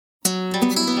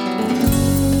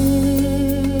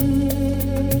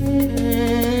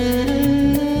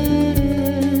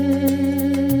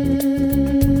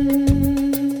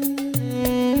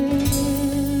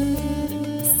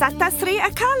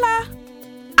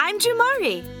I'm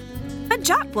Jumari, a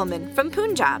Jat woman from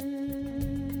Punjab.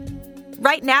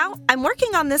 Right now, I'm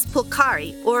working on this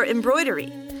pulkari, or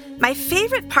embroidery. My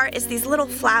favorite part is these little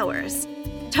flowers.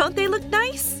 Don't they look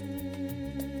nice?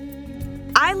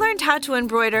 I learned how to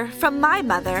embroider from my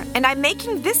mother, and I'm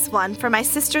making this one for my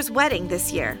sister's wedding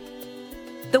this year.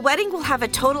 The wedding will have a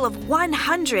total of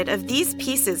 100 of these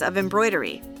pieces of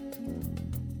embroidery.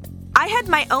 I had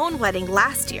my own wedding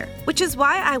last year, which is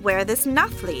why I wear this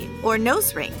nathli, or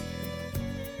nose ring.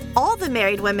 All the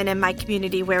married women in my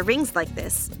community wear rings like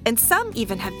this, and some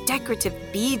even have decorative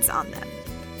beads on them.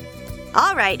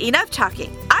 All right, enough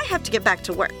talking. I have to get back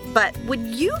to work, but would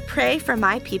you pray for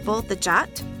my people, the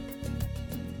Jat?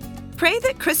 Pray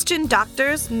that Christian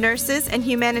doctors, nurses, and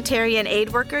humanitarian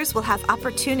aid workers will have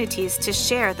opportunities to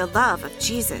share the love of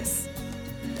Jesus.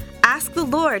 Ask the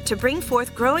Lord to bring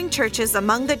forth growing churches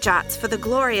among the Jats for the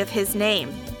glory of His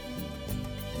name.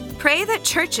 Pray that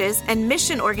churches and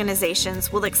mission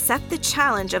organizations will accept the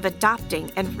challenge of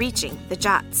adopting and reaching the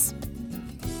Jats.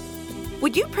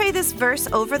 Would you pray this verse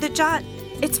over the Jat?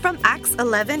 It's from Acts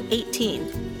 11:18.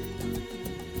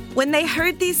 When they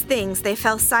heard these things, they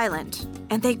fell silent,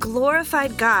 and they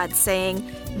glorified God, saying,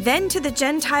 "Then to the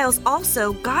Gentiles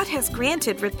also God has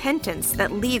granted repentance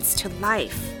that leads to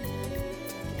life."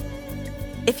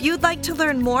 If you'd like to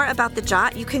learn more about the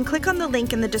Jat, you can click on the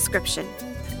link in the description.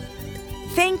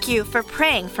 Thank you for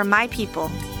praying for my people.